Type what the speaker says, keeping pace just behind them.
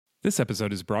This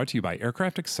episode is brought to you by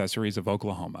Aircraft Accessories of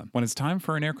Oklahoma. When it's time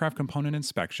for an aircraft component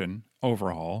inspection,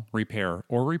 overhaul, repair,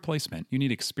 or replacement, you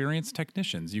need experienced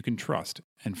technicians you can trust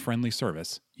and friendly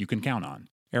service you can count on.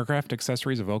 Aircraft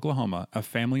Accessories of Oklahoma, a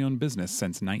family-owned business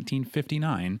since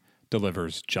 1959,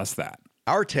 delivers just that.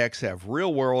 Our techs have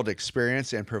real-world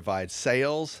experience and provide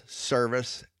sales,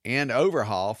 service, and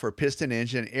overhaul for piston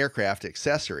engine aircraft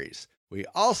accessories. We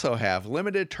also have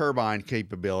limited turbine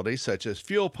capabilities such as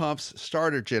fuel pumps,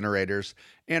 starter generators,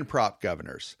 and prop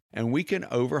governors. And we can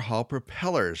overhaul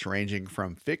propellers ranging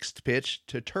from fixed pitch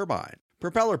to turbine.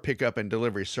 Propeller pickup and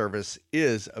delivery service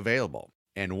is available.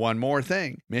 And one more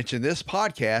thing, mention this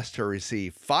podcast to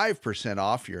receive 5%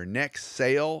 off your next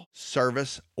sale,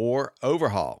 service, or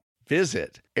overhaul.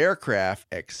 Visit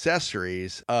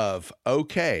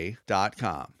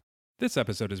aircraftaccessoriesofok.com. This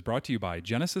episode is brought to you by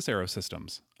Genesis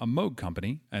Aerosystems, a Moog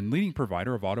company and leading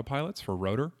provider of autopilots for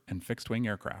rotor and fixed-wing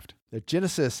aircraft. The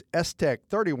Genesis S-Tech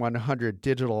 3100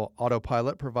 digital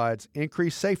autopilot provides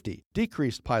increased safety,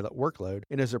 decreased pilot workload,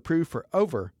 and is approved for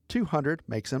over 200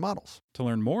 makes and models. To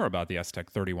learn more about the S-Tech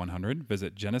 3100,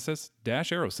 visit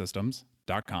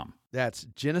genesis-aerosystems.com. That's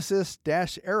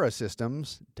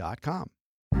genesis-aerosystems.com.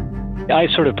 I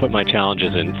sort of put my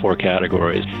challenges in four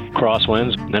categories.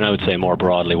 Crosswinds, then I would say more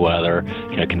broadly weather,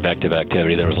 convective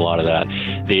activity, there was a lot of that.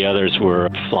 The others were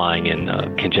flying in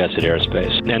congested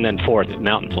airspace. And then fourth,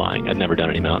 mountain flying. I'd never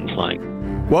done any mountain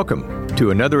flying. Welcome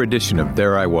to another edition of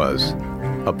There I Was,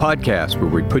 a podcast where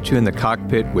we put you in the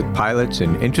cockpit with pilots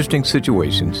in interesting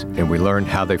situations and we learn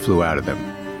how they flew out of them.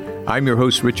 I'm your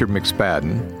host, Richard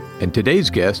McSpadden, and today's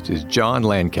guest is John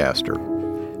Lancaster.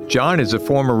 John is a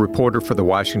former reporter for the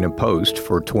Washington Post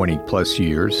for 20 plus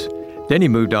years. Then he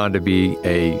moved on to be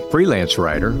a freelance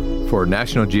writer for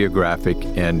National Geographic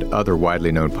and other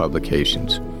widely known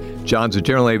publications. John's a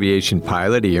general aviation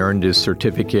pilot. He earned his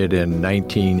certificate in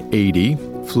 1980,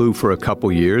 flew for a couple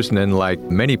years, and then, like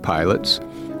many pilots,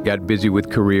 got busy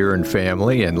with career and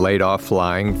family and laid off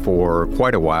flying for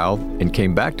quite a while and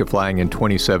came back to flying in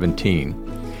 2017.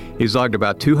 He's logged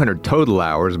about 200 total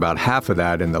hours, about half of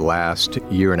that in the last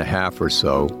year and a half or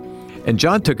so. And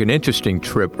John took an interesting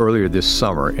trip earlier this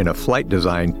summer in a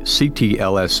flight-designed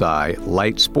CTLSI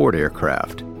light sport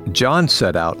aircraft. John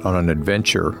set out on an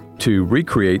adventure to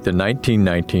recreate the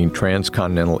 1919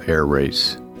 Transcontinental Air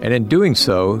Race. And in doing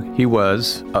so, he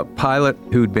was a pilot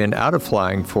who'd been out of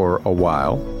flying for a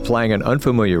while, flying an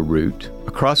unfamiliar route,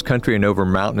 across country and over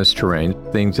mountainous terrain,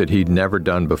 things that he'd never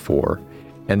done before.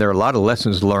 And there are a lot of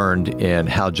lessons learned in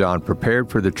how John prepared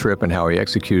for the trip and how he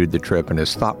executed the trip and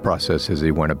his thought process as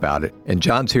he went about it. And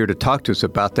John's here to talk to us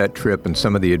about that trip and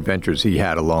some of the adventures he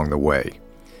had along the way.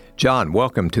 John,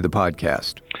 welcome to the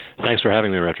podcast. Thanks for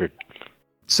having me, Richard.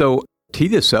 So, tee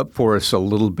this up for us a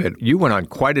little bit. You went on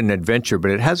quite an adventure,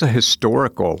 but it has a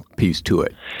historical piece to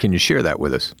it. Can you share that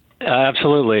with us?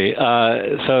 Absolutely.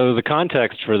 So the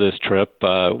context for this trip,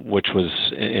 which was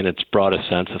in its broadest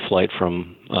sense a flight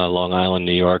from Long Island,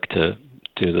 New York to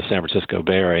the San Francisco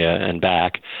Bay Area and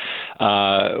back,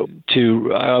 I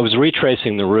was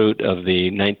retracing the route of the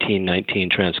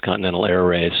 1919 Transcontinental Air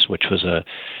Race, which was a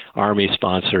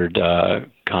Army-sponsored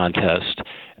contest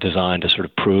designed to sort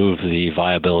of prove the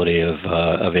viability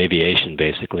of aviation,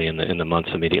 basically, in the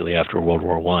months immediately after World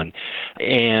War I.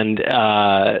 And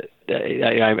I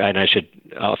should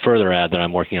further add that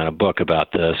I'm working on a book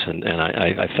about this, and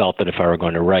I felt that if I were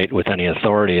going to write with any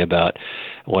authority about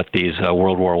what these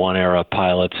World War I era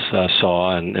pilots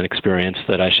saw and experienced,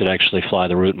 that I should actually fly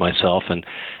the route myself and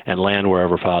land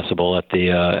wherever possible at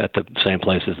the same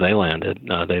places they landed.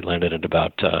 They landed at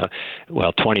about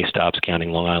 20 stops,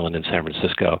 counting Long Island and San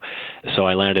Francisco. So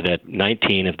I landed at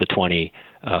 19 of the 20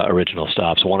 original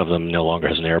stops. One of them no longer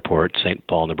has an airport, St.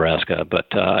 Paul, Nebraska. But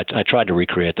I tried to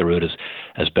recreate the route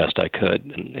as best I could,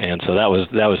 and so that was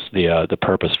the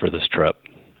purpose for this trip.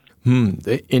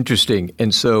 Interesting.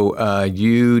 And so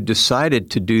you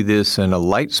decided to do this in a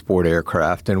light sport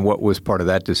aircraft, and what was part of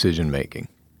that decision making?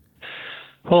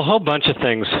 Well, a whole bunch of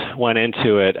things went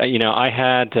into it. I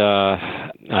had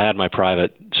my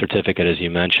private certificate, as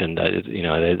you mentioned.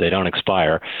 They don't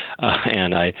expire,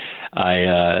 and I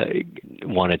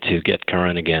wanted to get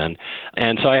current again.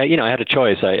 And so I had a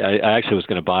choice. I actually was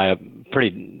going to buy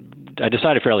I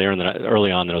decided fairly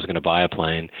early on that I was going to buy a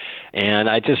plane, and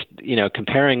I just,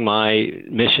 comparing my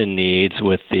mission needs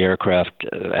with the aircraft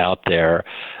out there,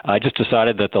 I just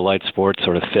decided that the light sport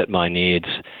sort of fit my needs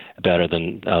better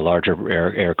than larger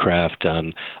aircraft.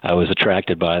 I was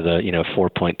attracted by the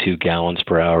 4.2 gallons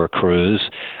per hour cruise,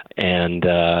 and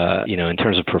in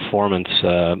terms of performance,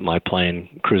 my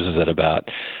plane cruises at about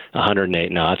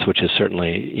 108 knots, which is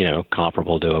certainly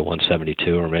comparable to a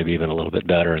 172, or maybe even a little bit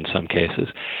better in some cases.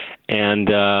 And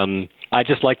I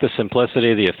just like the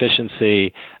simplicity, the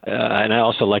efficiency, and I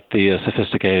also like the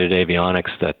sophisticated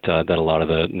avionics that a lot of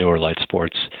the newer light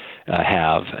sports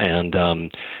have.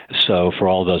 And so for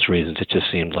all those reasons, it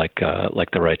just seemed like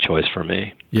the right choice for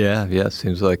me. Yeah.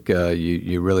 Seems like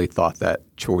you really thought that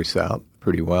choice out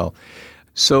pretty well.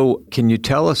 So can you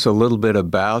tell us a little bit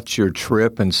about your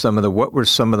trip and what were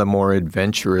some of the more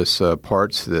adventurous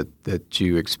parts that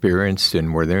you experienced,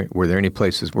 and were there any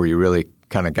places where you really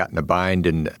kind of got in a bind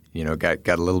and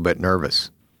got a little bit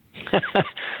nervous?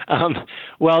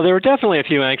 Well, there were definitely a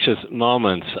few anxious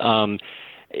moments. I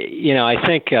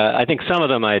think some of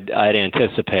them I'd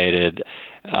anticipated.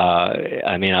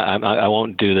 I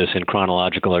won't do this in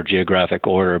chronological or geographic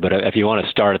order, but if you want to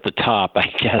start at the top, I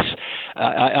guess,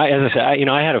 as I said,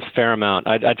 I had a fair amount.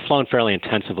 I'd flown fairly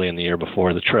intensively in the year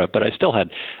before the trip, but I still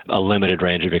had a limited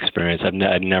range of experience.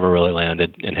 I'd never really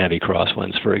landed in heavy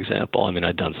crosswinds, for example.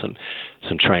 I'd done some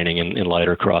training in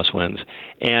lighter crosswinds.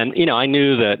 And, I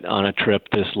knew that on a trip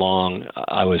this long,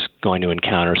 I was going to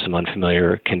encounter some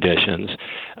unfamiliar conditions.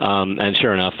 And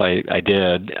sure enough, I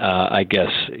did. I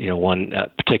guess, one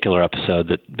particular episode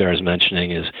that bears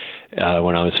mentioning is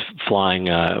when I was flying,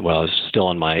 I was still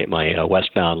on my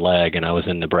westbound leg, and I was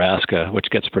in Nebraska, which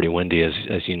gets pretty windy,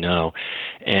 as you know.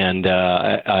 And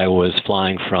I was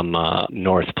flying from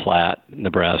North Platte,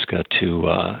 Nebraska,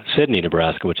 to Sidney,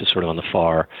 Nebraska, which is sort of on the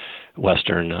far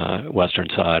western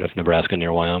side of Nebraska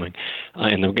near Wyoming,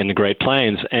 in the Great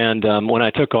Plains. And when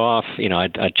I took off,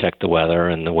 I checked the weather,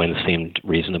 and the winds seemed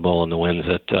reasonable, and the winds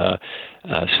at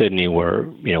Sidney were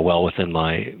well within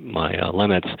my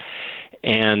limits.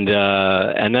 And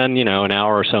then an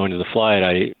hour or so into the flight,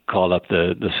 I called up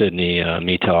the Sidney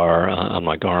METAR on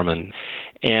my Garmin,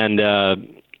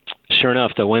 and sure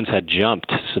enough, the winds had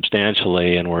jumped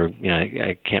substantially, and were,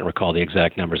 I can't recall the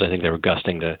exact numbers. I think they were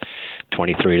gusting to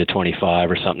 23 to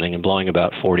 25 or something, and blowing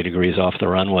about 40 degrees off the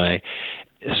runway.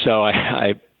 So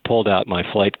I pulled out my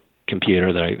flight computer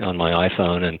on my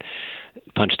iPhone and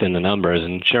punched in the numbers,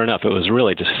 and sure enough, it was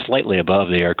really just slightly above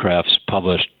the aircraft's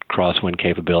published crosswind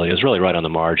capability. It was really right on the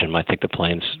margin. I think the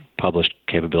plane's published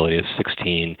capability is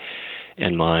 16.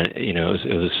 And mine, it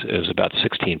was about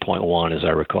 16.1, as I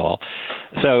recall.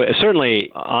 So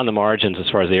certainly on the margins as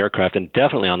far as the aircraft, and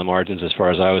definitely on the margins as far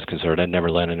as I was concerned. I'd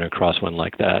never landed in a crosswind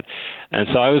like that. And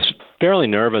so I was fairly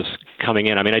nervous coming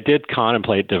in. I did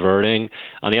contemplate diverting.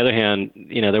 On the other hand,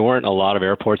 there weren't a lot of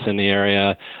airports in the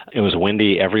area. It was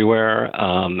windy everywhere,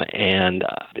 and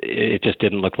it just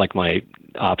didn't look like my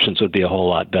options would be a whole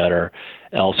lot better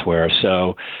elsewhere.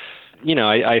 So,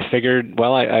 I figured,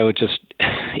 well, I would just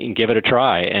give it a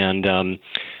try. And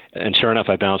sure enough,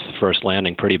 I bounced the first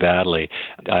landing pretty badly.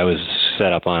 I was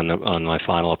set up on my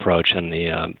final approach, and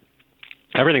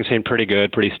everything seemed pretty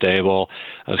good, pretty stable.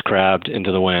 I was crabbed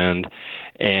into the wind,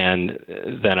 and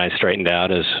then I straightened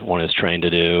out, as one is trained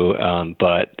to do.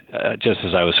 But just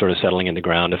as I was sort of settling into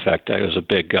ground effect, it was a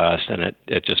big gust, and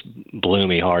it just blew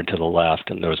me hard to the left,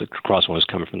 and there was a crosswind was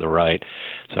coming from the right.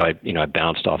 So I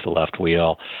bounced off the left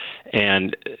wheel.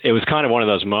 And it was kind of one of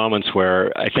those moments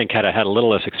where I think had I had a little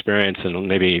less experience, and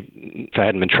maybe if I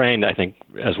hadn't been trained, I think,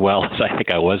 as well as I think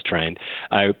I was trained,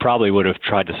 I probably would have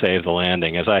tried to save the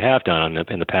landing, as I have done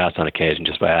in the past on occasion,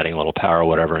 just by adding a little power or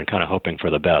whatever, and kind of hoping for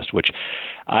the best, which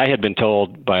I had been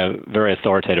told by a very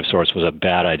authoritative source was a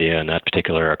bad idea in that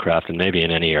particular aircraft, and maybe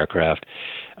in any aircraft.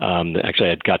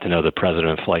 Actually, I got to know the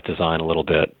president of flight design a little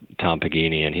bit, Tom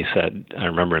Pagini, and he said, I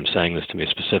remember him saying this to me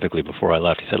specifically before I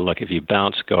left. He said, look, if you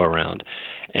bounce, go around.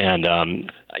 And,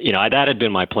 that had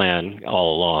been my plan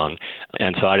all along.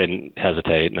 And so I didn't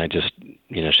hesitate, and I just,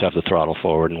 shoved the throttle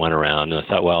forward and went around. And I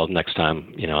thought, well, next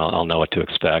time, I'll know what to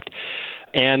expect.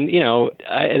 And,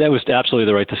 that was absolutely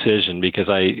the right decision, because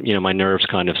my nerves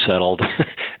kind of settled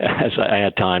as I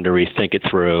had time to rethink it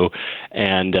through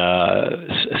and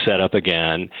set up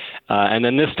again. And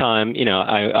then this time,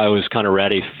 I was kind of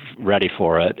ready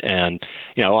for it. And,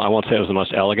 I won't say it was the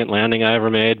most elegant landing I ever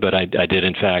made, but I did,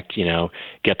 in fact,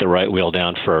 get the right wheel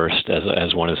down first,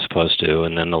 as one is supposed to,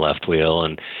 and then the left wheel,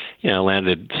 and,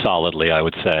 landed solidly, I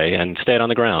would say, and stayed on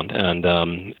the ground. And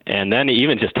then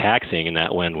even just taxiing in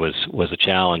that wind was a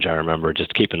challenge. I remember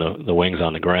just keeping the wings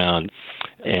on the ground.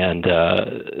 And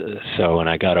so when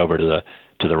I got over to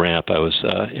the ramp, I was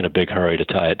in a big hurry to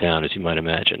tie it down, as you might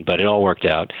imagine. But it all worked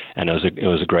out, and it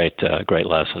was a great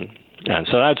lesson And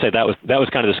so I'd say that was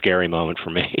kind of the scary moment for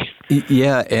me.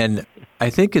 Yeah, and I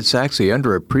think it's actually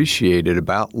underappreciated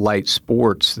about light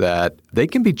sports that they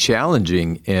can be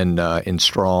challenging in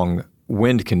strong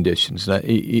wind conditions, not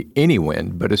any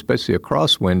wind, but especially a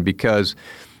crosswind, because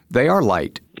they are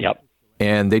light. Yep.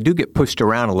 And they do get pushed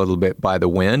around a little bit by the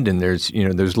wind, and there's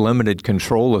limited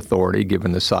control authority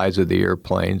given the size of the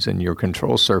airplanes and your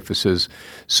control surfaces.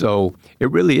 So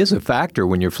it really is a factor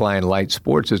when you're flying light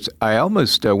sports. I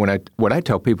almost what I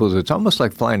tell people is it's almost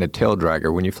like flying a tail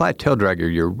dragger. When you fly a tail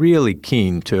dragger, you're really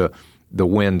keen to the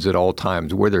winds at all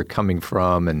times, where they're coming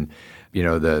from, and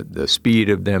the speed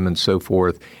of them and so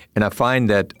forth. And I find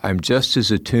that I'm just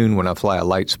as attuned when I fly a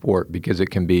light sport because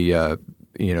it can be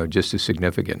just as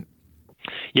significant.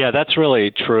 Yeah, that's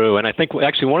really true. And I think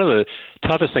actually one of the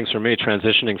toughest things for me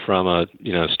transitioning from a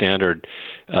standard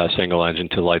single engine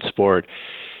to light sport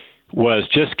was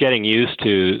just getting used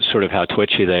to sort of how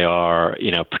twitchy they are,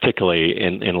 particularly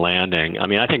in landing. I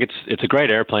mean, I think it's a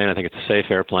great airplane. I think it's a safe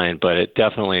airplane, but it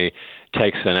definitely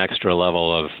takes an extra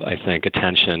level of, I think,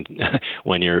 attention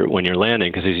when you're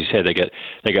landing, because as you say, they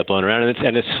get blown around,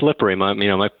 and it's slippery.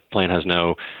 My plane has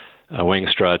no wing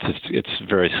struts. It's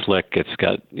very slick. It's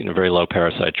got very low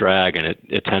parasite drag, and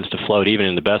it tends to float even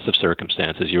in the best of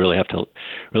circumstances. You really have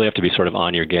to be sort of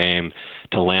on your game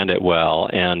to land it well,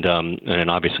 and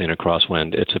obviously in a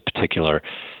crosswind, it's a particular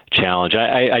challenge.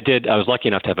 I was lucky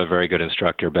enough to have a very good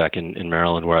instructor back in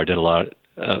Maryland, where I did a lot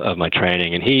of my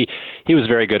training, and he was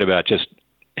very good about just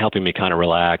helping me kind of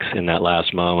relax in that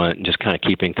last moment and just kind of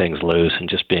keeping things loose and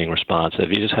just being responsive.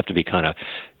 You just have to be kind of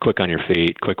quick on your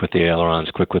feet, quick with the ailerons,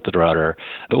 quick with the rudder.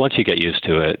 But once you get used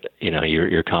to it,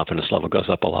 your confidence level goes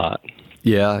up a lot.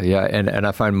 Yeah, and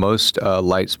I find most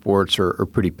light sports are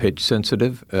pretty pitch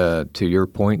sensitive, to your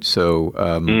point, so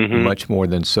much more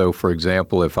than so. For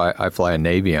example, if I fly a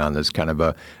Navion, that's kind of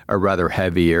a rather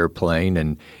heavy airplane,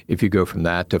 and if you go from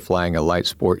that to flying a light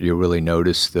sport, you'll really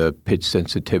notice the pitch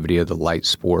sensitivity of the light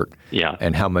sport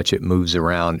and how much it moves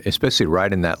around, especially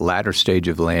right in that latter stage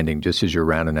of landing, just as you're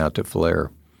rounding out to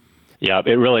flare. Yeah,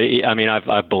 it really, I mean,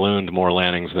 I've ballooned more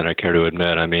landings than I care to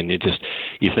admit. I mean,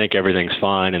 you think everything's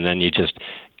fine, and then you just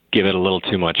give it a little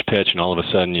too much pitch, and all of a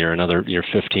sudden you're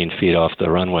 15 feet off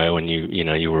the runway when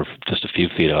you were just a few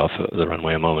feet off the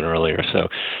runway a moment earlier.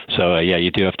 So yeah, you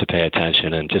do have to pay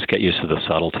attention and just get used to the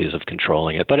subtleties of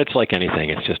controlling it. But it's like anything.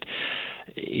 It's just,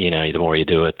 the more you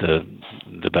do it,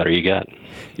 the better you get.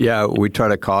 Yeah, we try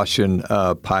to caution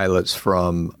pilots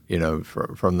from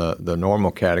the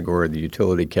normal category, the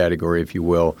utility category, if you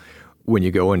will. When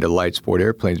you go into light sport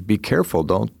airplanes, be careful.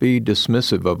 Don't be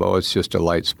dismissive of, it's just a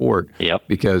light sport. Yep.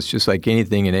 Because just like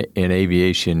anything in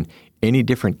aviation, any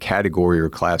different category or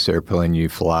class airplane you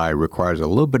fly requires a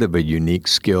little bit of a unique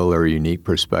skill or a unique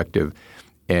perspective.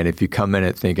 And if you come in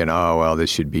it thinking, this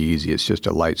should be easy, it's just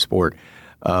a light sport.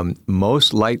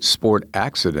 Most light sport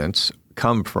accidents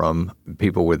come from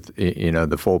people with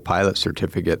the full pilot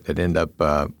certificate that end up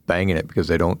banging it because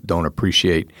they don't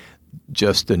appreciate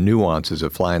just the nuances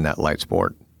of flying that light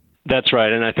sport. That's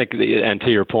right, and I think, and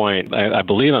to your point, I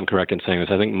believe I'm correct in saying this.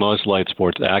 I think most light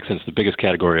sports accidents, the biggest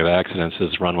category of accidents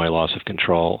is runway loss of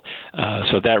control.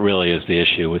 So that really is the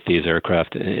issue with these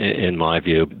aircraft, in my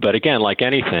view. But again, like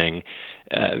anything,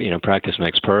 practice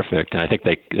makes perfect, and I think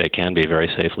they can be very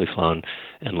safely flown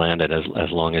and landed as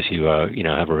long as you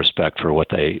have a respect for what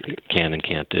they can and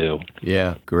can't do.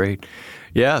 Yeah, great.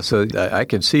 Yeah, so I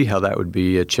can see how that would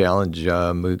be a challenge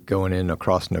going in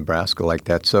across Nebraska like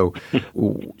that. So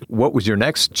what was your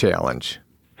next challenge?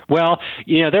 Well,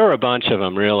 there were a bunch of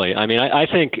them, really. I mean, I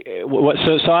think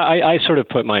I sort of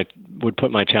would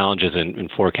put my challenges in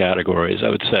four categories. I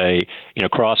would say,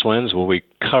 crosswinds. Well, we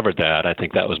covered that. I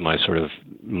think that was my sort of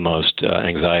most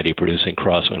anxiety-producing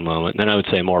crosswind moment. And then I would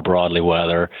say more broadly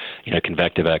weather,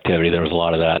 convective activity. There was a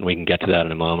lot of that, and we can get to that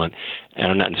in a moment. And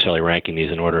I'm not necessarily ranking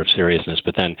these in order of seriousness,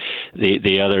 but then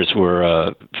the others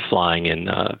were flying in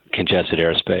congested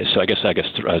airspace. So I guess I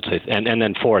would say, and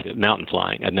then fourth, mountain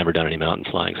flying. I'd never done any mountain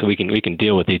flying, so we can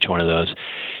deal with each one of those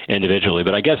individually.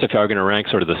 But I guess if I were going to rank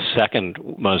sort of the second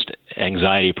most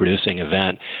anxiety-producing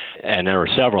event, and there were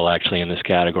several actually in this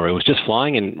category, was just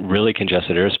flying in really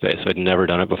congested airspace. I'd never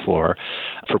done it before.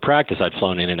 For practice, I'd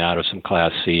flown in and out of some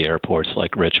Class C airports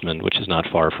like Richmond, which is not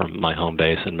far from my home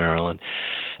base in Maryland.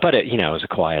 But it was a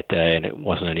quiet day, and it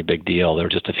wasn't any big deal. There were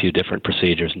just a few different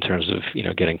procedures in terms of,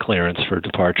 getting clearance for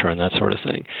departure and that sort of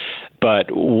thing. But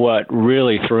what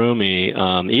really threw me,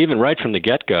 even right from the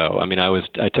get-go, I mean,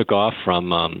 I took off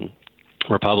from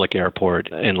Republic Airport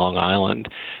in Long Island,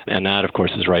 and that, of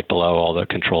course, is right below all the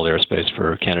controlled airspace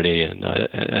for Kennedy and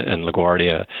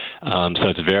LaGuardia. So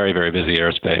it's very, very busy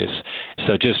airspace.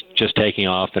 So just taking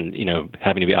off and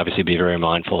having to obviously be very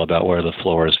mindful about where the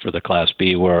floors for the Class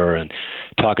B were, and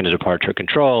talking to departure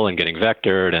control and getting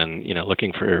vectored, and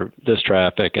looking for this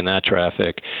traffic and that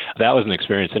traffic. That was an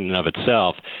experience in and of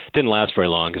itself. Didn't last very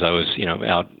long because I was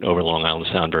out over Long Island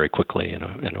Sound very quickly and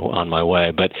on my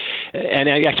way. But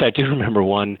actually I do remember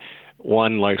one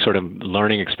like sort of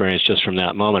learning experience just from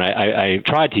that moment. I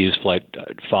tried to use flight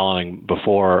following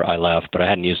before I left, but I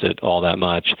hadn't used it all that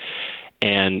much.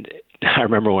 And I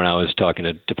remember when I was talking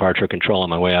to departure control on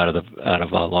my way out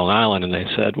of Long Island, and they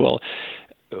said, "Well,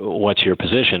 what's your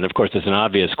position?" Of course, it's an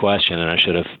obvious question, and I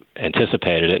should have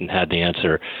anticipated it and had the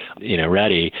answer,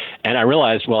 ready. And I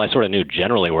realized, well, I sort of knew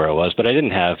generally where I was, but I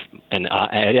didn't have,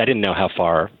 I didn't know how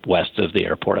far west of the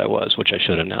airport I was, which I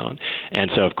should have known. And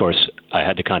so, of course, I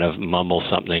had to kind of mumble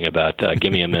something about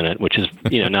 "give me a minute," which is,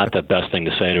 not the best thing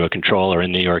to say to a controller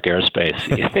in New York airspace.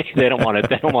 They don't want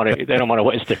to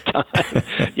waste their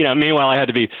time. Meanwhile, I had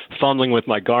to be fumbling with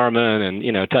my Garmin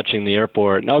and touching the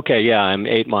airport. And okay, yeah, I'm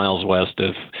 8 miles west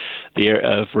of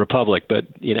Republic, but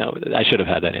I should have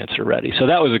had that answer ready. So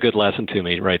that was a good lesson to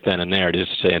me right then and there,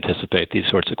 just to anticipate these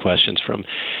sorts of questions from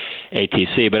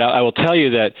ATC. But I will tell you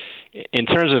that in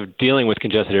terms of dealing with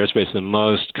congested airspace, the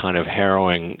most kind of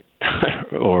harrowing,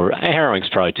 or harrowing is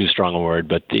probably too strong a word,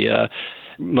 but the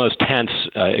most tense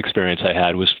experience I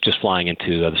had was just flying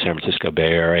into the San Francisco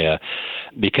Bay Area,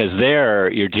 because there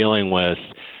you're dealing with,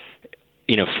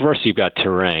 first you've got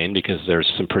terrain, because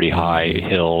there's some pretty high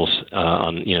hills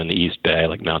in the East Bay,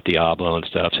 like Mount Diablo and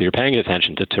stuff. So you're paying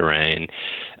attention to terrain.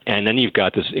 And then you've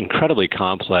got this incredibly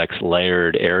complex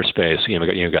layered airspace.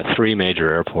 You've got 3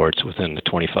 major airports within the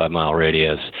 25-mile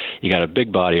radius. You got a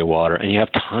big body of water, and you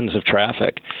have tons of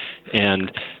traffic.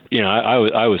 And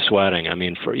I was sweating. I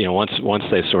mean, once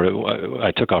they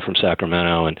I took off from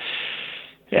Sacramento,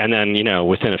 and then,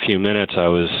 within a few minutes,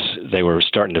 they were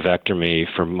starting to vector me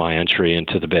from my entry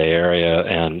into the Bay Area,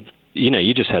 and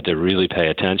you just had to really pay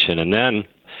attention.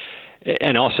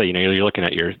 And also, you're looking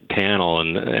at your panel,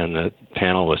 and the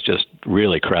panel was just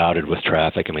really crowded with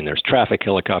traffic. I mean, there's traffic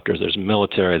helicopters, there's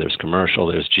military, there's commercial,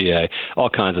 there's GA, all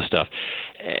kinds of stuff.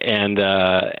 And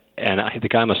the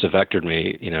guy must have vectored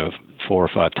me, 4 or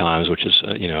 5 times, which is,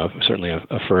 certainly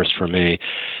a first for me.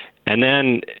 And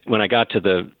then when I got to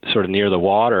the sort of near the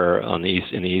water in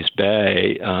the East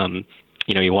Bay,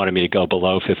 he wanted me to go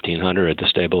below 1,500 to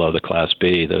stay below the Class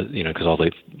B, because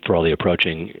for all the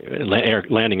approaching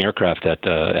landing aircraft at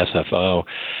SFO,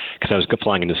 because I was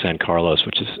flying into San Carlos,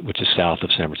 which is south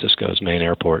of San Francisco's main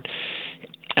airport.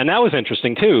 And that was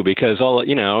interesting too, because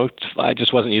I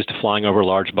just wasn't used to flying over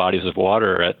large bodies of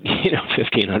water at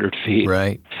 1,500 feet.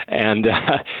 Right. And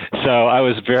so I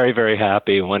was very, very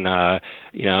happy when I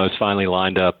was finally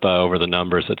lined up over the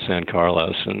numbers at San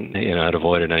Carlos, and I'd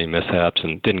avoided any mishaps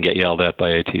and didn't get yelled at by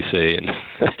ATC, and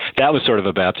that was sort of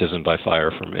a baptism by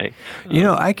fire for me.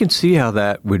 I can see how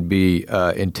that would be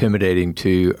intimidating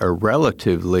to a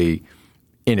relatively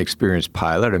inexperienced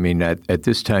pilot. I mean, at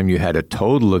this time you had a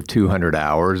total of 200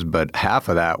 hours, but half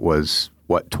of that was,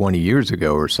 20 years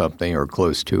ago or something, or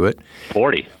close to it?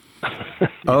 40.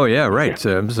 Oh, yeah, right.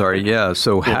 So, I'm sorry. Yeah,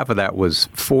 so half of that was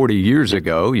 40 years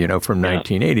ago, from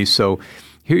 1980. So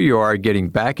here you are getting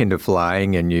back into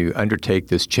flying, and you undertake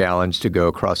this challenge to go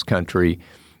across country,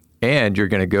 and you're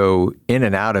going to go in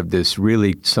and out of this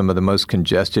really some of the most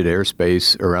congested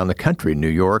airspace around the country, New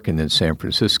York and then San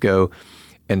Francisco.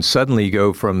 And suddenly you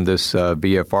go from this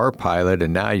VFR pilot,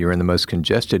 and now you're in the most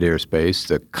congested airspace.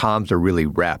 The comms are really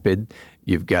rapid.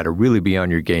 You've got to really be on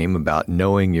your game about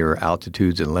knowing your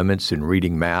altitudes and limits and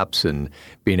reading maps and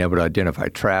being able to identify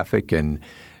traffic. And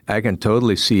I can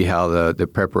totally see how the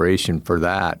preparation for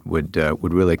that would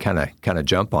really kind of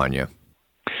jump on you.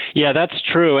 Yeah, that's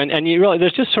true. And you really,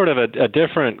 there's just sort of a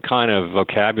different kind of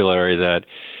vocabulary that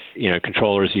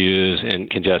controllers use in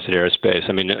congested airspace.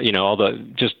 I mean,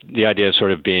 just the idea of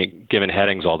sort of being given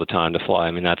headings all the time to fly.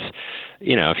 I mean, that's,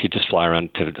 if you just fly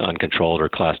around to uncontrolled or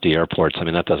Class D airports, I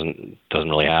mean, that doesn't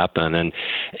really happen. And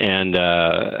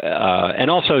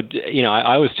also,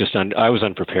 I was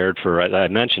unprepared for. I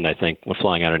mentioned, I think, when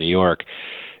flying out of New York,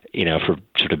 for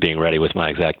sort of being ready with my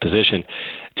exact position.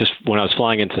 Just when I was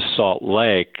flying into the Salt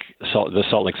Lake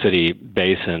City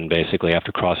basin, basically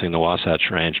after crossing the Wasatch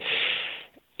Range,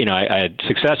 I had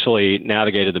successfully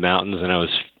navigated the mountains, and I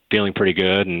was feeling pretty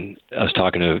good. And I was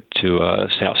talking to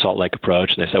Salt Lake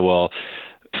Approach, and they said, well,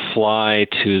 fly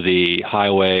to the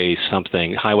Highway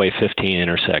 15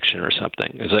 intersection or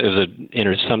something. It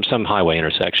was some highway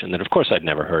intersection that, of course, I'd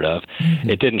never heard of. Mm-hmm.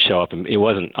 It didn't show up. It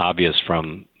wasn't obvious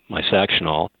from my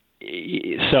sectional.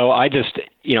 So I just,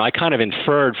 I kind of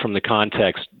inferred from the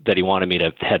context that he wanted me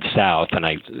to head south, and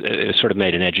I sort of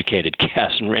made an educated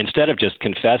guess. And instead of just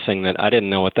confessing that I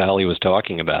didn't know what the hell he was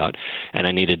talking about, and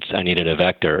I needed a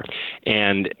vector.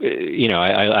 And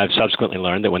I've subsequently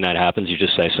learned that when that happens, you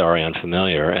just say sorry,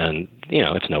 unfamiliar, and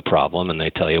it's no problem, and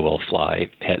they tell you we'll fly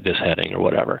this heading or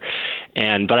whatever.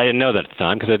 But I didn't know that at the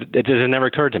time because it never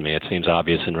occurred to me. It seems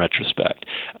obvious in retrospect.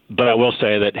 But I will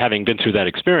say that having been through that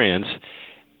experience,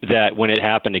 that when it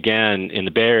happened again in the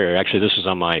Bay Area, actually this was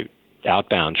on my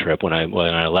outbound trip when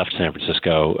I left San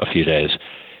Francisco a few days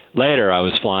later, I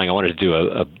was flying. I wanted to do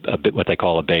a bit what they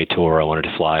call a bay tour. I wanted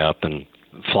to fly up and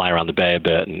fly around the bay a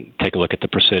bit and take a look at the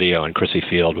Presidio and Crissy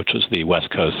Field, which was the West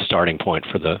Coast starting point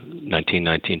for the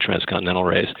 1919 transcontinental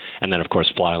race, and then of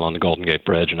course fly along the Golden Gate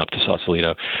Bridge and up to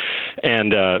Sausalito.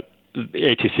 And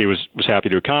ATC was happy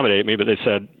to accommodate me, but they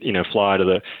said,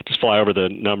 just fly over the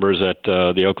numbers at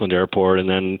the Oakland airport and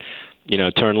then,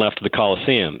 turn left to the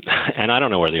Coliseum. And I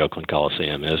don't know where the Oakland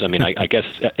Coliseum is. I mean, I guess,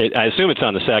 I assume it's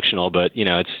on the sectional, but,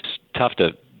 it's tough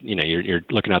to, you're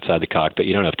looking outside the cockpit.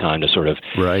 You don't have time to sort of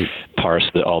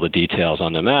parse all the details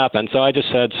on the map. And so I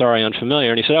just said, sorry,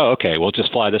 unfamiliar. And he said, oh, okay, we'll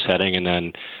just fly this heading and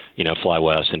then, fly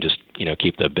west and just,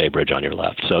 keep the Bay Bridge on your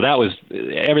left. So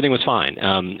everything was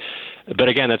fine. But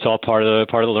again, that's all part of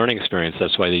the learning experience.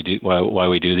 That's why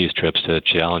we do these trips, to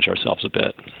challenge ourselves a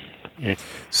bit. Yeah.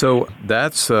 So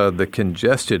that's the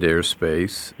congested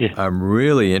airspace. Yeah. I'm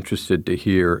really interested to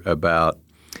hear about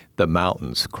the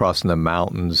mountains, crossing the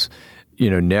mountains,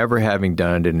 never having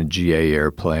done it in a GA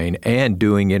airplane and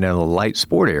doing it in a light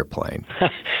sport airplane.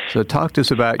 So talk to us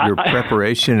about your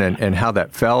preparation and how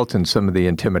that felt and some of the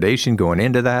intimidation going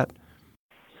into that.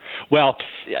 Well,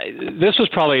 this was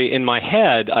probably, in my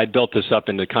head, I built this up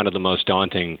into kind of the most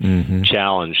daunting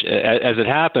challenge. As it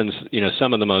happens,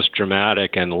 some of the most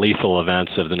dramatic and lethal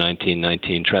events of the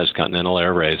 1919 transcontinental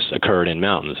air race occurred in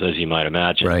mountains, as you might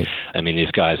imagine. Right. I mean,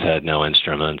 these guys had no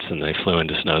instruments, and they flew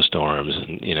into snowstorms,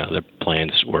 and, their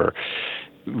planes were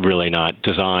really not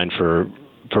designed for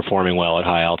performing well at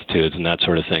high altitudes and that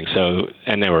sort of thing. So,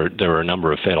 and there were a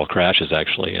number of fatal crashes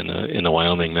actually in the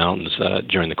Wyoming mountains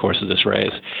during the course of this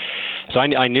race. So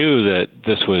I knew that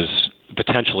this was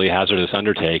potentially a hazardous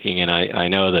undertaking, and I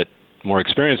know that more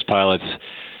experienced pilots,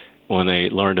 when they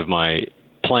learned of my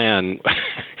plan,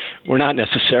 were not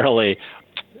necessarily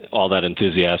all that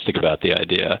enthusiastic about the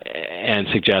idea and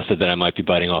suggested that I might be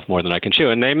biting off more than I can chew.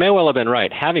 And they may well have been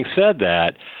right. Having said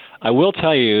that, I will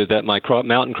tell you that my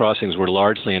mountain crossings were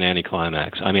largely an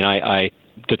anticlimax. I mean, I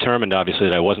determined, obviously,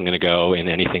 that I wasn't going to go in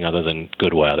anything other than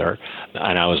good weather.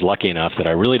 And I was lucky enough that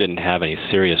I really didn't have any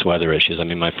serious weather issues. I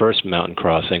mean, my first mountain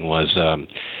crossing was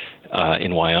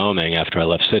in Wyoming. After I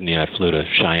left Sydney, I flew to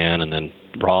Cheyenne and then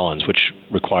Rawlins, which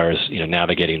requires,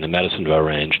 navigating the Medicine Bow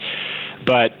Range.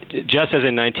 But just as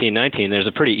in 1919, there's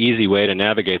a pretty easy way to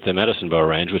navigate the Medicine Bow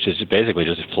Range, which is basically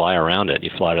just fly around it. You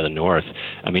fly to the north.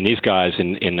 I mean, these guys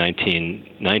in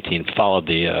 1919 followed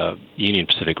the Union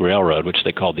Pacific Railroad, which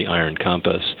they called the Iron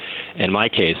Compass. In my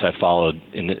case, I followed,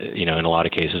 in a lot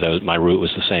of cases, my route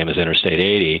was the same as Interstate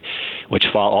 80, which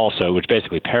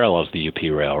basically parallels the UP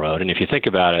Railroad. And if you think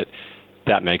about it,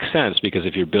 that makes sense, because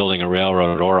if you're building a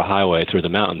railroad or a highway through the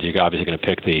mountains, you're obviously going to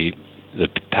pick the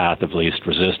path of least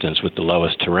resistance with the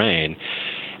lowest terrain.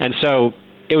 And so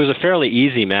it was a fairly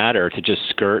easy matter to just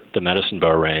skirt the Medicine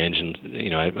Bow Range, and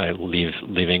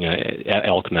leaving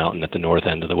Elk Mountain at the north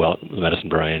end of the Medicine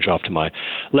Bow Range off to my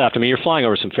left. I mean, you're flying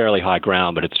over some fairly high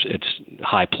ground, but it's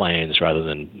high plains rather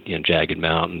than jagged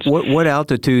mountains. What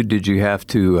altitude did you have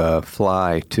to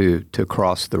fly to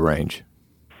cross the range?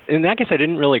 In that case, I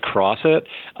didn't really cross it,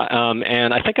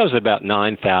 and I think I was about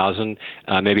 9,000,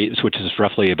 which is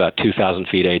roughly about 2,000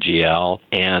 feet AGL,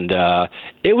 and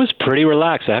it was pretty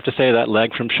relaxed. I have to say that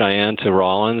leg from Cheyenne to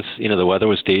Rawlins, the weather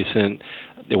was decent.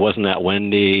 It wasn't that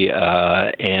windy,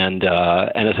 and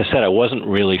as I said, I wasn't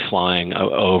really flying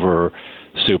over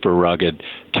super rugged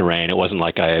terrain. It wasn't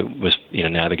like I was,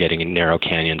 navigating in narrow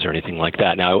canyons or anything like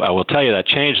that. Now, I will tell you that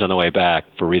changed on the way back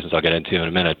for reasons I'll get into in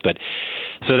a minute. But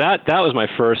so that was my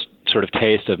first sort of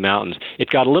taste of mountains. It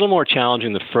got a little more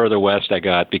challenging the further west I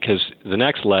got, because the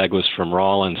next leg was from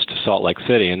Rawlins to Salt Lake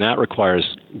City, and that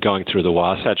requires going through the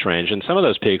Wasatch Range. And some of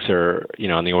those peaks are,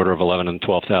 on the order of 11,000 and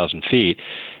 12,000 feet.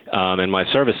 And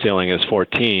my service ceiling is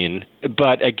 14.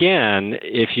 But again,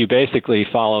 if you basically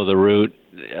follow the route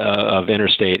of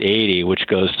Interstate 80, which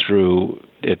goes through,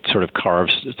 it sort of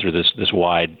carves through this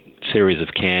wide series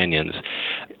of canyons.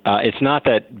 It's not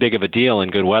that big of a deal in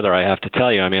good weather, I have to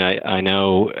tell you. I mean, I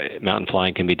know mountain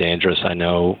flying can be dangerous.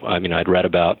 I'd read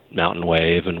about mountain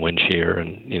wave and wind shear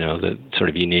and, the sort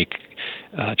of unique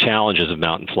challenges of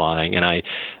mountain flying. And I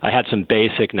had some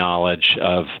basic knowledge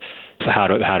of how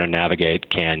to navigate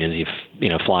canyons.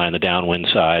 You fly on the downwind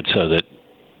side so that,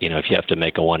 if you have to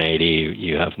make a 180,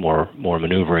 you have more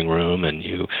maneuvering room, and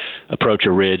you approach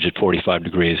a ridge at 45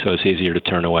 degrees, so it's easier to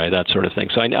turn away, that sort of thing.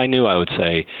 So I knew I would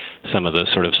say some of the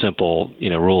sort of simple,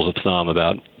 rules of thumb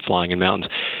about flying in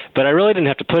mountains. But I really didn't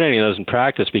have to put any of those in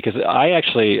practice, because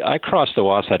I crossed the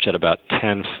Wasatch at about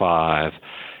 10.5,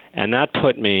 and that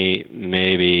put me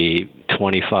maybe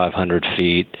 2,500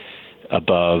 feet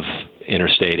above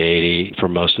Interstate 80 for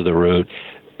most of the route.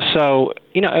 So,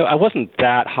 I wasn't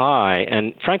that high,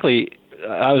 and frankly,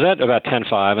 I was at about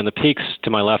 10.5, and the peaks to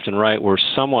my left and right were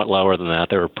somewhat lower than that.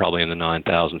 They were probably in the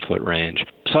 9,000-foot range.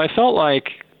 So I felt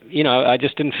like, I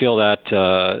just didn't feel that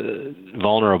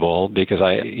vulnerable, because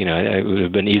it would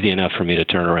have been easy enough for me to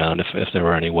turn around if there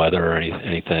were any weather or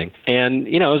anything. And,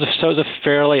 it was a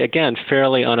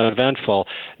fairly uneventful.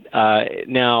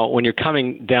 Now, when you're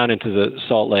coming down into the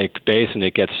Salt Lake Basin,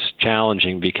 it gets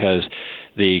challenging, because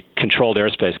the controlled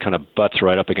airspace kind of butts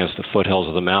right up against the foothills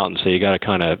of the mountain. So you got to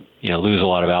kind of, lose a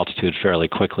lot of altitude fairly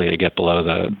quickly to get below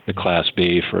the Class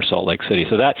B for Salt Lake City.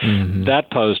 So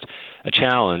that posed a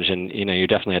challenge, and, you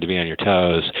definitely had to be on your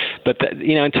toes. But,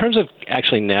 in terms of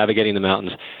actually navigating the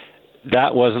mountains,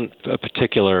 that wasn't a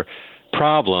particular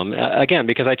problem. Again,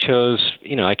 because I chose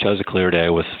a clear day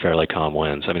with fairly calm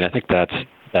winds. I mean, I think that's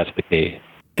the key.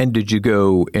 And did you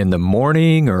go in the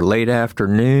morning or late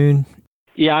afternoon?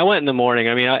 Yeah, I went in the morning.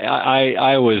 I mean,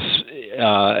 I was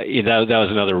that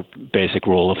was another basic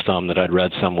rule of thumb that I'd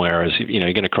read somewhere. Is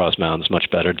you're going to cross mountains,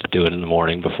 much better to do it in the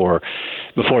morning before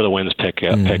the winds pick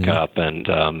up, and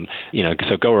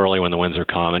so go early when the winds are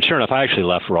calm. And sure enough, I actually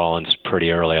left Rawlins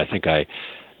pretty early. I think I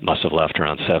must have left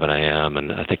around 7 a.m.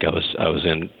 and I think I was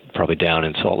probably down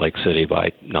in Salt Lake City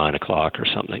by 9 o'clock or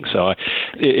something. So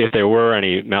if there were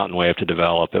any mountain wave to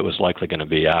develop, it was likely going to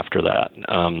be after that.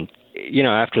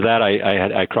 After that,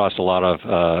 I crossed a lot of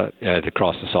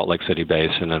across the Salt Lake City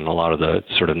Basin and a lot of the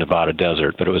sort of Nevada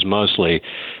desert, but it was mostly,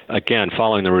 again,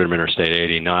 following the route of Interstate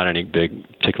 80, not any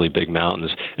particularly big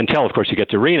mountains, until, of course, you get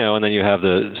to Reno, and then you have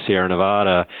the Sierra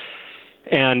Nevada.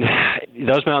 And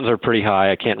those mountains are pretty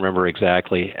high. I can't remember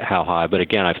exactly how high, but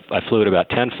again, I flew at about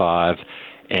 10.5,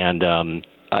 and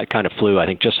I kind of flew, I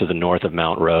think, just to the north of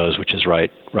Mount Rose, which is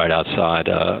right outside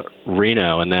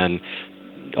Reno, and then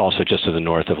also just to the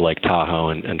north of Lake Tahoe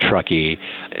and Truckee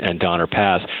and Donner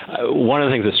Pass. One of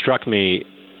the things that struck me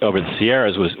over the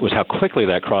Sierras was how quickly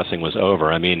that crossing was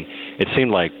over. I mean, it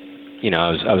seemed like,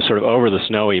 I was sort of over the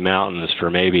snowy mountains for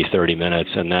maybe 30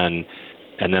 minutes, and then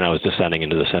I was descending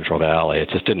into the Central Valley. It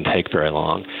just didn't take very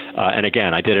long. And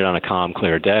again, I did it on a calm,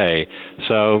 clear day.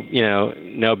 So,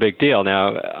 no big deal.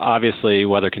 Now, obviously,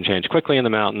 weather can change quickly in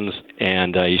the mountains,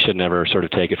 and you should never sort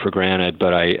of take it for granted.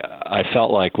 But I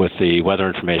felt like with the weather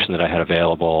information that I had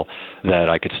available that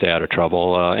I could stay out of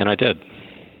trouble, and I did.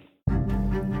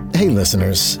 Hey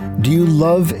listeners, do you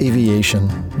love aviation?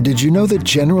 Did you know that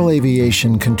general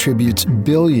aviation contributes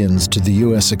billions to the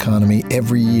U.S. economy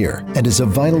every year and is a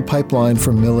vital pipeline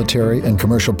for military and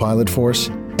commercial pilot force?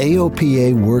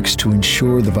 AOPA works to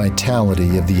ensure the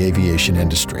vitality of the aviation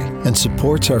industry and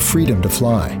supports our freedom to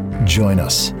fly. Join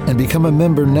us and become a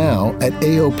member now at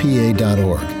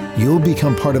AOPA.org. You'll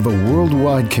become part of a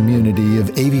worldwide community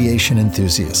of aviation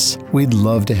enthusiasts. We'd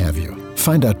love to have you.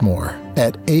 Find out more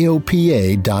at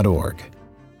AOPA.org.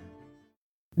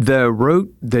 The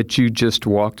route that you just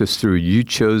walked us through, you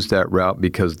chose that route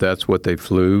because that's what they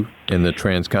flew in the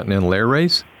Transcontinental Air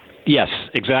Race? Yes,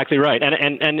 exactly right.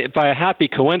 And by a happy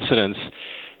coincidence,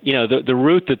 the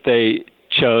route that they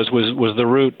chose was the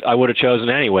route I would have chosen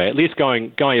anyway. At least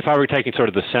going if I were taking sort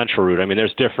of the central route. I mean,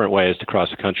 there's different ways to cross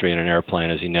the country in an airplane,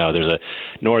 as you know. There's a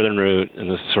northern route, and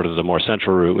this is sort of the more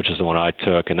central route, which is the one I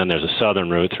took, and then there's a southern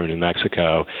route through New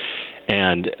Mexico.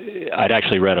 And I'd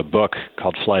actually read a book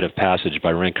called Flight of Passage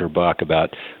by Rinker Buck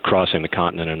about crossing the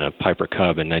continent in a Piper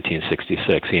Cub in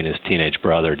 1966. He and his teenage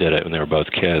brother did it when they were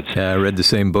both kids. Yeah, I read the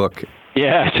same book.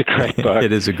 Yeah, it's a great book.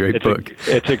 It is a great book.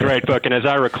 It's a great book. And as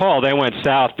I recall, they went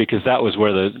south because that was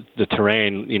where the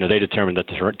terrain, they determined that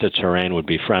the terrain would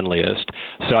be friendliest.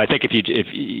 So I think if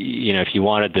you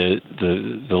wanted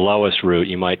the lowest route,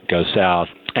 you might go south.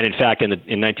 And in fact, in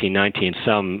 1919,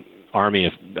 some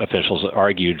Army officials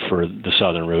argued for the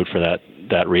southern route for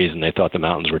that reason. They thought the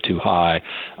mountains were too high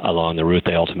along the route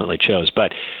they ultimately chose.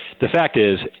 But the fact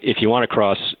is, if you want to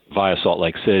cross via Salt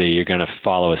Lake City, you're going to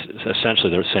follow essentially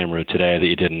the same route today that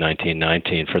you did in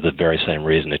 1919 for the very same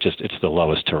reason. It's the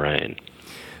lowest terrain.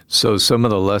 So some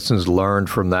of the lessons learned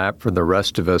from that for the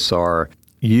rest of us are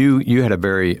you had a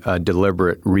very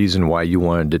deliberate reason why you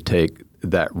wanted to take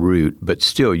that route, but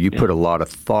still you put a lot of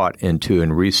thought into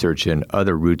and research in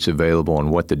other routes available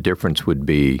and what the difference would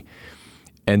be.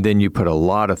 And then you put a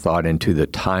lot of thought into the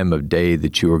time of day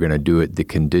that you were going to do it, the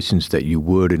conditions that you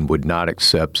would and would not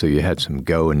accept. So you had some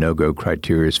go and no-go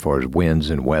criteria as far as winds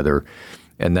and weather.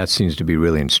 And that seems to be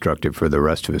really instructive for the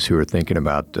rest of us who are thinking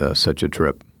about such a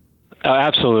trip.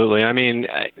 Absolutely. I mean,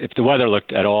 if the weather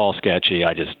looked at all sketchy,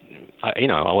 I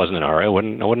wasn't in a hurry. I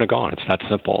wouldn't have gone. It's that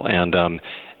simple. And,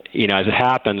 as it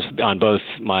happens, on both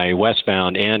my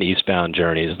westbound and eastbound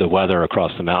journeys, the weather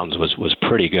across the mountains was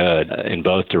pretty good in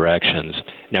both directions.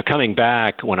 Now, coming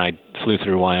back, when I flew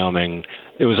through Wyoming,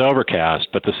 it was overcast,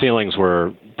 but the ceilings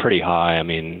were pretty high. I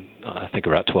mean, I think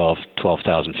about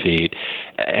 12,000 feet,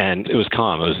 and it was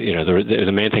calm. It was,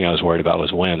 the main thing I was worried about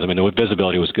was winds. I mean, the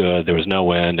visibility was good. There was no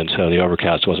wind, and so the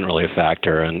overcast wasn't really a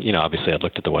factor. And, obviously I'd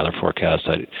looked at the weather forecast.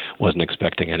 I wasn't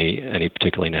expecting any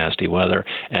particularly nasty weather.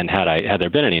 And had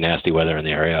there been any nasty weather in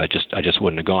the area, I just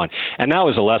wouldn't have gone. And that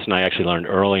was a lesson I actually learned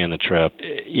early in the trip.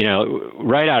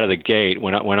 Right out of the gate,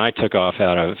 when I took off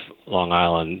out of Long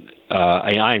Island,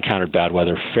 I encountered bad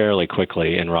weather fairly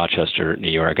quickly in Rochester, New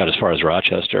York. I got as far as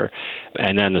Rochester,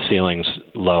 and then the ceilings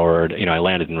lowered. I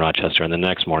landed in Rochester, and the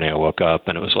next morning I woke up,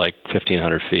 and it was like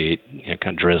 1,500 feet,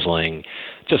 kind of drizzling,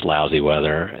 just lousy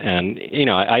weather. And,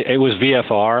 it was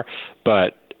VFR,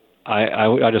 but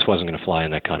I just wasn't going to fly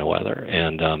in that kind of weather.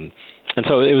 And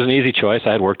so it was an easy choice.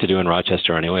 I had work to do in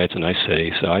Rochester anyway. It's a nice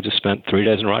city. So I just spent 3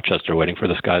 days in Rochester waiting for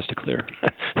the skies to clear.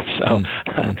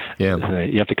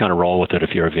 You have to kind of roll with it if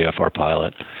you're a VFR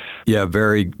pilot. Yeah,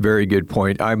 very, very good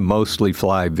point. I mostly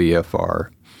fly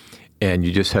VFR, and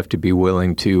you just have to be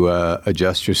willing to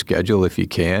adjust your schedule if you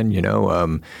can.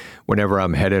 Whenever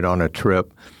I'm headed on a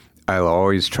trip, I'll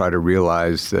always try to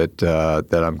realize that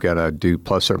I'm going to do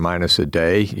plus or minus a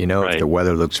day. Right. If the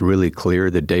weather looks really clear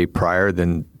the day prior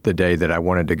than the day that I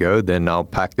wanted to go, then I'll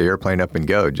pack the airplane up and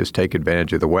go. Just take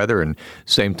advantage of the weather, and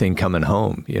same thing coming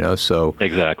home. So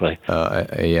exactly.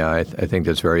 I think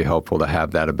that's very helpful to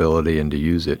have that ability and to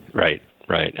use it. Right.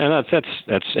 Right. And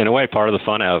that's in a way part of the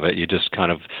fun of it. You just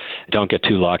kind of don't get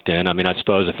too locked in. I mean, I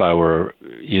suppose if I were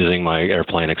using my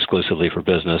airplane exclusively for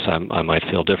business, I might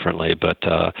feel differently. But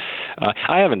I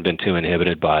haven't been too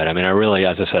inhibited by it. I mean, I really,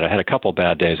 as I said, I had a couple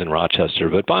bad days in Rochester,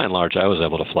 but by and large, I was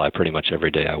able to fly pretty much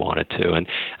every day I wanted to. And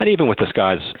even with the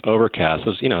skies overcast,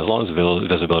 as long as the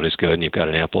visibility is good and you've got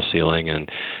an ample ceiling and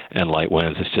light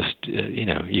winds, it's just,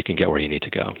 you can get where you need to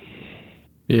go.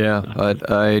 Yeah,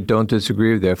 I don't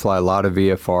disagree with that. I fly a lot of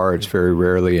VFR. It's very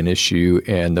rarely an issue,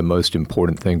 and the most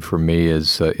important thing for me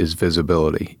is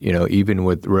visibility. Even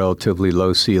with relatively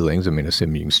low ceilings, I mean,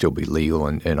 assuming you can still be legal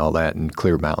and all that, and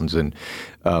clear mountains. And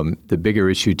the bigger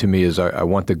issue to me is I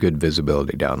want the good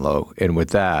visibility down low. And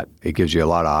with that, it gives you a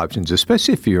lot of options,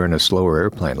 especially if you're in a slower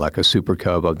airplane like a Super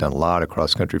Cub. I've done a lot of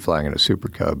cross-country flying in a Super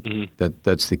Cub. Mm-hmm.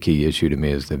 That's the key issue to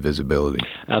me is the visibility.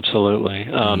 Absolutely.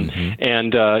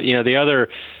 And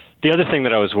the other thing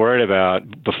that I was worried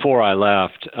about before I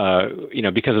left,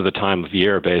 because of the time of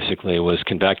year, basically, was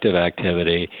convective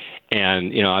activity.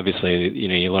 And, obviously,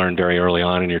 you learn very early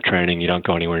on in your training, you don't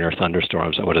go anywhere near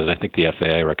thunderstorms. I think the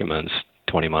FAA recommends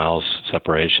 20 miles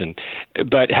separation.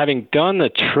 But having done the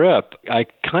trip, I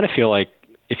kind of feel like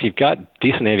if you've got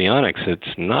decent avionics,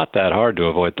 it's not that hard to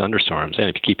avoid thunderstorms, and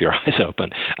if you keep your eyes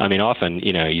open. I mean, often,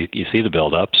 you see the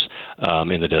buildups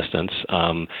in the distance.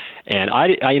 And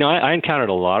I encountered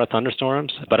a lot of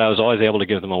thunderstorms, but I was always able to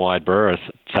give them a wide berth,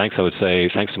 thanks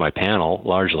to my panel,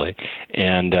 largely.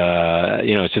 And,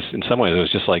 it's just, in some ways, it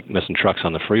was just like missing trucks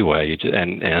on the freeway.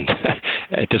 And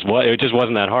it just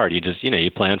wasn't that hard.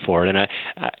 You plan for it. And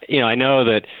I know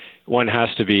that one has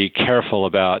to be careful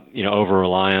about,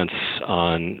 over-reliance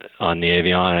on the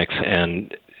avionics,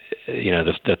 and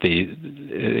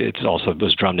it also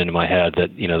was drummed into my head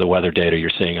that the weather data you're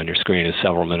seeing on your screen is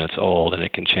several minutes old and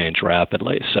it can change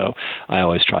rapidly. So I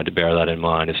always tried to bear that in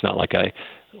mind. It's not like I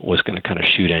was going to kind of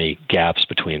shoot any gaps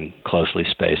between closely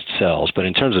spaced cells, but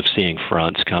in terms of seeing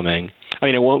fronts coming,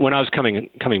 when I was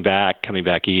coming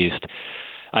back east,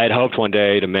 I had hoped one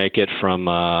day to make it from,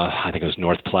 I think it was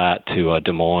North Platte to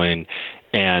Des Moines,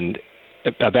 and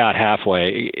about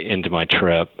halfway into my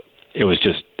trip, it was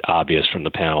just obvious from the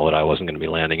panel that I wasn't going to be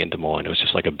landing in Des Moines. It was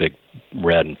just like a big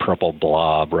red and purple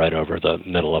blob right over the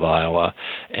middle of Iowa.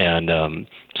 And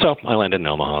so I landed in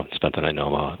Omaha, spent the night in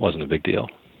Omaha. It wasn't a big deal.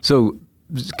 So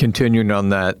Continuing on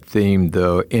that theme,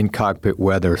 though, in-cockpit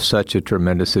weather, such a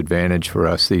tremendous advantage for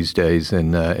us these days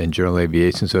in general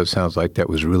aviation. So it sounds like that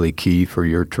was really key for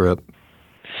your trip.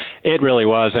 It really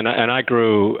was, and I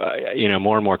grew,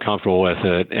 more and more comfortable with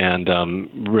it,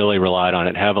 and really relied on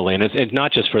it heavily. And it's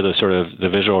not just for the sort of the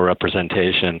visual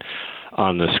representation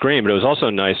on the screen, but it was also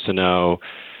nice to know,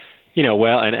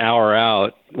 an hour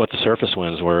out, what the surface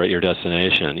winds were at your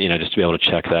destination. Just to be able to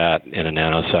check that in a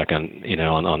nanosecond,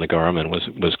 on the Garmin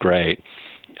was great.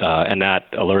 And that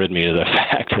alerted me to the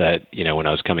fact that, when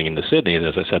I was coming into Sydney,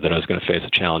 as I said, that I was going to face a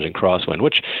challenging crosswind,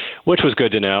 which was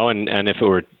good to know. And if it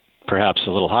were perhaps a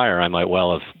little higher, I might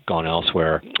well have gone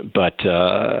elsewhere. But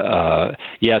that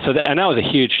was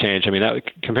a huge change. I mean, that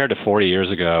compared to 40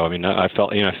 years ago, I mean, I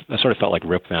felt, I sort of felt like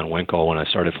Rip Van Winkle when I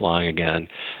started flying again,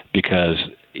 because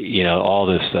all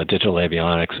this digital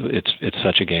avionics, it's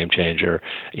such a game changer.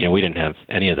 We didn't have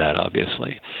any of that,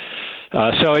 obviously.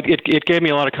 So it gave me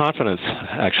a lot of confidence,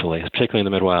 actually, particularly in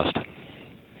the Midwest.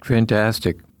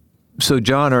 Fantastic. So,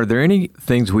 John, are there any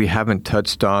things we haven't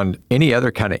touched on? Any other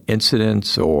kind of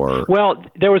incidents or? Well,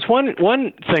 there was one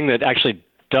thing that actually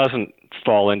doesn't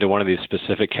fall into one of these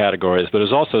specific categories, but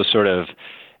is also sort of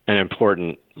an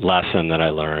important lesson that I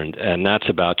learned, and that's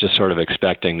about just sort of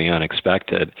expecting the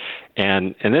unexpected.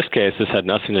 And in this case, this had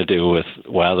nothing to do with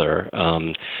weather.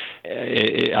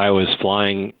 I was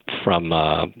flying from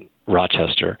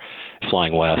Rochester,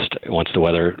 flying west. Once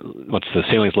the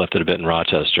ceilings lifted a bit in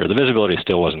Rochester, the visibility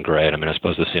still wasn't great. I mean, I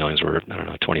suppose the ceilings were,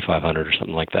 2,500 or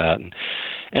something like that.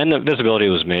 And the visibility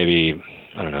was maybe,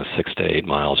 6 to 8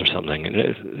 miles or something. And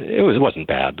it wasn't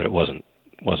bad, but it wasn't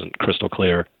crystal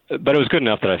clear. But it was good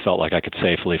enough that I felt like I could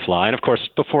safely fly. And of course,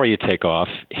 before you take off,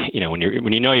 when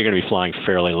you know you're going to be flying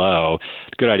fairly low,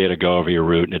 it's a good idea to go over your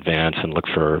route in advance and look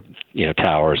for,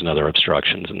 towers and other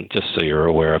obstructions, and just so you're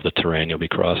aware of the terrain you'll be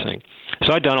crossing.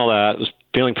 So I'd done all that, was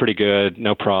feeling pretty good,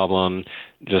 no problem,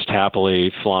 just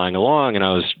happily flying along.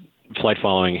 And flight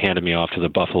following handed me off to the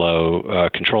Buffalo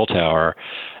control tower,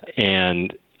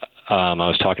 and I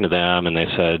was talking to them, and they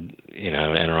said,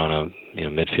 enter on a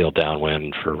midfield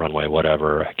downwind for runway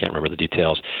whatever. I can't remember the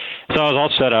details. So I was all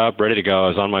set up, ready to go. I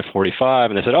was on my 45,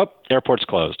 and they said, "Oh, airport's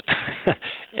closed."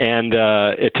 And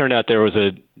it turned out there was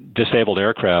a disabled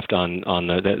aircraft on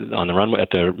the runway, at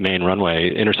the main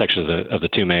runway intersection of the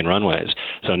two main runways.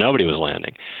 So nobody was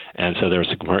landing, and so there was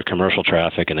commercial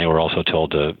traffic, and they were also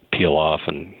told to peel off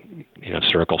and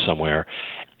circle somewhere.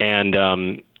 And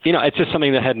it's just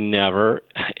something that had never,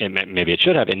 maybe it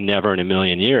should have, and never in a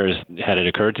million years had it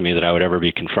occurred to me that I would ever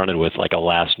be confronted with like a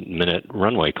last-minute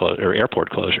runway or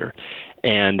airport closure.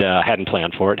 And I hadn't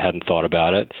planned for it, hadn't thought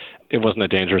about it. It wasn't a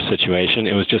dangerous situation.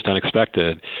 It was just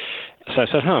unexpected. So I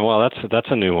said, well,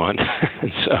 that's a new one.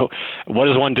 And so what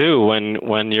does one do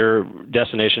when your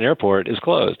destination airport is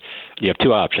closed? You have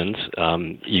two options.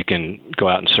 You can go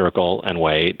out and circle and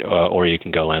wait, or you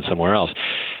can go land somewhere else.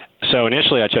 So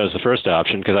initially I chose the first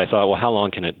option because I thought, well, how long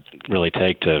can it really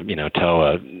take to,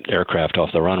 tow an aircraft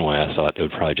off the runway? I thought it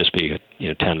would probably just be a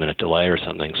 10-minute delay or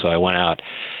something. So I went out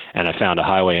and I found a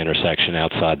highway intersection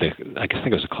outside I think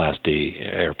it was a Class D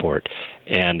airport.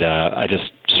 And I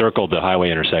just circled the highway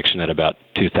intersection at about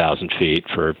 2,000 feet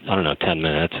for, 10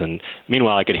 minutes. And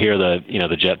meanwhile, I could hear the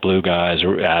JetBlue guys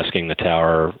asking the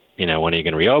tower, when are you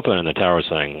going to reopen? And the tower was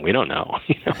saying, we don't know.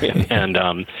 And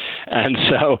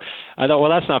so I thought,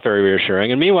 well, that's not very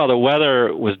reassuring. And meanwhile, the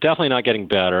weather was definitely not getting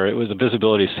better. The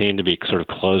visibility seemed to be sort of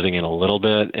closing in a little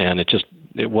bit, and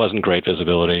it wasn't great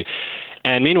visibility.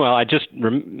 And meanwhile, I just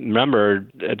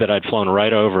remembered that I'd flown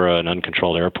right over an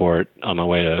uncontrolled airport on my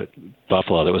way to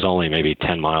Buffalo that was only maybe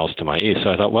 10 miles to my east. So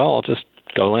I thought, well, I'll just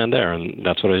go land there. And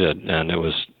that's what I did. And it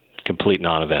was complete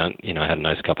non-event. I had a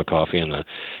nice cup of coffee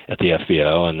at the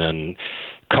FBO, and then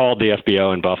called the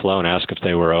FBO in Buffalo and asked if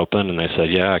they were open, and they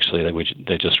said, yeah, actually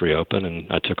they just reopened, and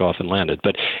I took off and landed.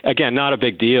 But again, not a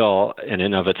big deal in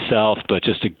and of itself, but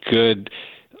just a good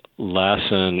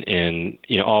lesson in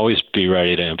always be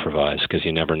ready to improvise, because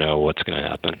you never know what's going to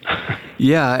happen.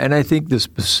 Yeah, and I think the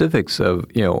specifics of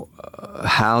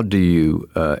how do you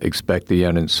expect the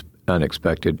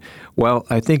unexpected? Well,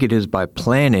 I think it is by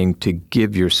planning to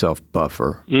give yourself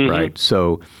buffer, right?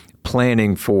 So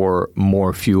planning for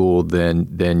more fuel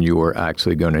than you are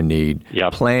actually going to need.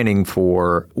 Yep. Planning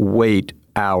for wait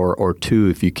hour or two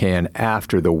if you can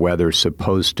after the weather's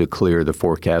supposed to clear. The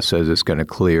forecast says it's going to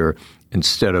clear,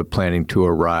 instead of planning to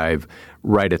arrive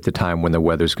right at the time when the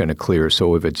weather's going to clear.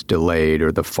 So if it's delayed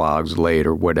or the fog's late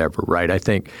or whatever, right? I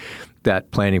think that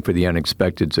planning for the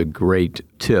unexpected is a great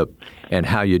tip. And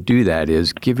how you do that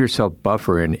is give yourself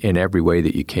buffer in every way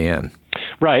that you can.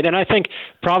 Right. And I think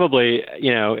probably,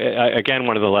 again,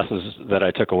 one of the lessons that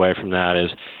I took away from that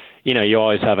is, you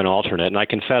always have an alternate. And I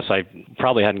confess I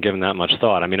probably hadn't given that much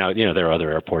thought. I mean, there are other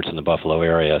airports in the Buffalo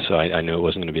area, so I knew it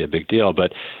wasn't going to be a big deal.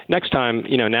 But next time,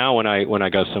 now when I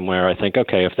go somewhere, I think,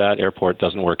 okay, if that airport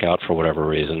doesn't work out for whatever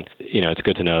reason, it's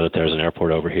good to know that there's an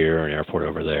airport over here, an airport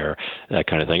over there, that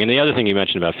kind of thing. And the other thing you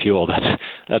mentioned about fuel,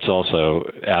 that's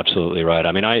also absolutely right.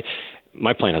 I mean,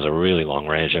 my plane has a really long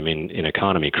range. I mean, in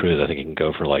economy cruise, I think it can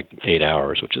go for like 8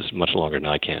 hours, which is much longer than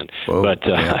I can. Whoa,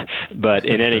 but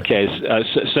in any case,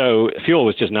 so fuel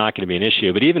was just not going to be an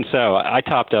issue. But even so, I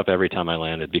topped up every time I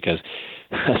landed because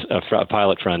a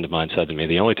pilot friend of mine said to me,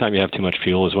 the only time you have too much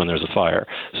fuel is when there's a fire.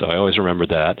 So I always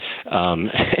remembered that.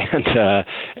 And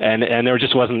there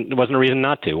just wasn't a reason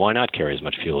not to. Why not carry as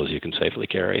much fuel as you can safely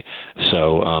carry?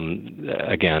 So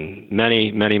again,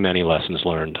 many, many, many lessons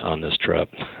learned on this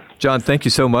trip. John, thank you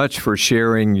so much for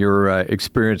sharing your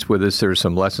experience with us. There's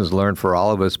some lessons learned for all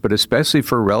of us, but especially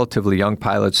for relatively young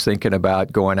pilots thinking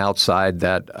about going outside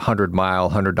that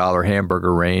 100-mile, $100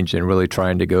 hamburger range and really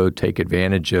trying to go take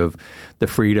advantage of the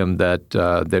freedom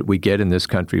that we get in this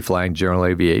country flying general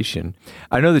aviation.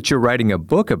 I know that you're writing a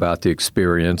book about the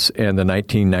experience and the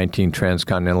 1919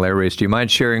 Transcontinental Air Race. Do you mind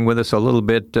sharing with us a little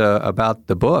bit about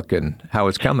the book and how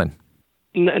it's coming?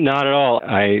 Not at all.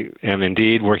 I am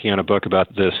indeed working on a book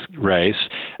about this race,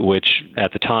 which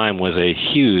at the time was a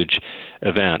huge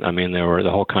event. I mean,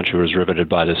 the whole country was riveted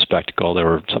by this spectacle. There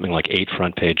were something like 8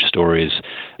 front-page stories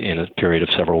in a period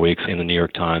of several weeks in the New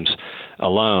York Times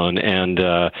alone, and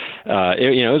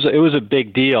it was a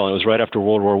big deal. It was right after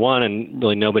World War I, and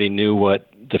really nobody knew what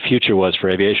the future was for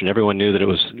aviation. Everyone knew that it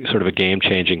was sort of a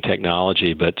game-changing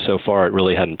technology, but so far it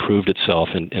really hadn't proved itself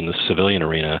in the civilian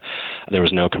arena. There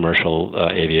was no commercial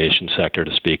aviation sector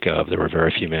to speak of. There were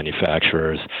very few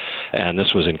manufacturers, and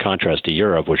this was in contrast to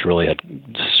Europe, which really had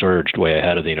surged way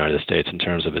ahead of the United States in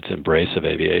terms of its embrace of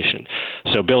aviation.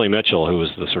 So Billy Mitchell, who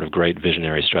was the sort of great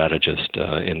visionary strategist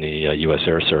in the U.S.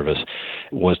 Air Service,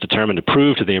 was determined to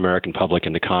prove to the American public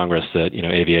and to Congress that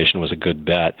aviation was a good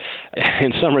bet.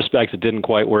 In some respects, it didn't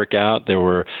quite work out. There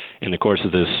were, in the course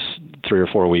of this 3 or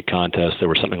 4 week contest, there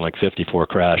were something like 54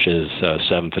 crashes,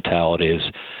 7 fatalities,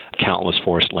 countless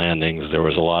forced landings. There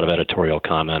was a lot of editorial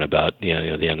comment about the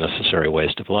unnecessary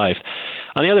waste of life.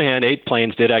 On the other hand, 8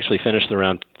 planes did actually finish the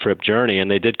round-trip journey,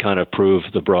 and they did kind of prove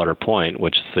the broader point,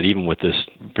 which is that even with this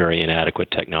very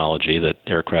inadequate technology, that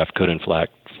aircraft could in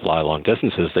fact fly long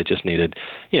distances. They just needed,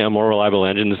 more reliable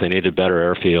engines. They needed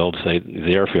better airfields.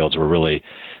 The airfields were really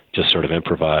just sort of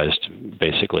improvised,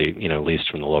 basically, leased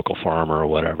from the local farmer or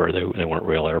whatever. They weren't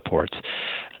real airports.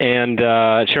 And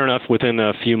sure enough, within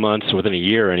a few months, within a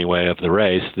year anyway, of the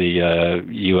race, the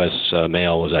U.S.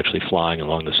 mail was actually flying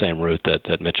along the same route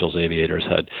that Mitchell's aviators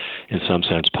had, in some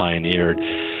sense, pioneered.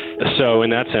 So in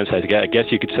that sense, I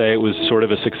guess you could say it was sort of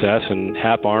a success, and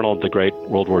Hap Arnold, the great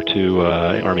World War II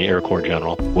Army Air Corps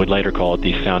general, would later call it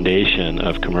the foundation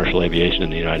of commercial aviation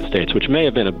in the United States, which may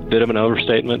have been a bit of an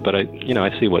overstatement, but I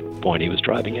see what point he was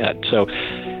driving at. So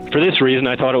for this reason,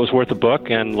 I thought it was worth a book,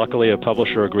 and luckily a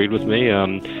publisher agreed with me.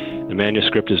 The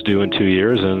manuscript is due in 2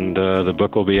 years, and the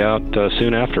book will be out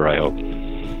soon after, I hope.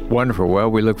 Wonderful. Well,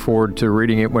 we look forward to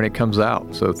reading it when it comes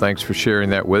out. So thanks for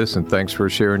sharing that with us, and thanks for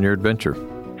sharing your adventure.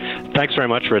 Thanks very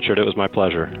much, Richard. It was my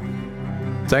pleasure.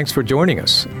 Thanks for joining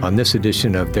us on this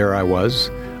edition of There I Was.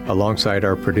 Alongside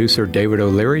our producer, David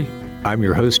O'Leary, I'm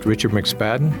your host, Richard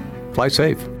McSpadden. Fly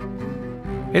safe.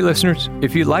 Hey, listeners,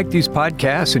 if you like these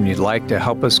podcasts and you'd like to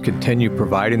help us continue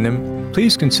providing them,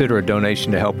 please consider a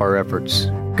donation to help our efforts.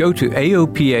 Go to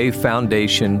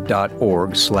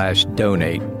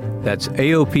aopafoundation.org/donate. That's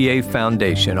AOPA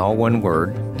Foundation, all one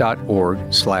word,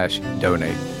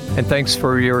 .org/donate. And thanks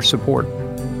for your support.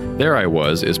 There I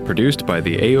Was is produced by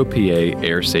the AOPA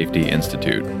Air Safety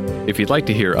Institute. If you'd like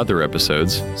to hear other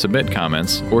episodes, submit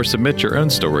comments, or submit your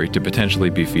own story to potentially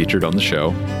be featured on the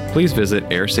show, please visit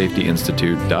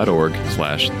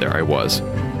airsafetyinstitute.org/thereiwas.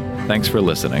 Thanks for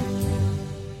listening.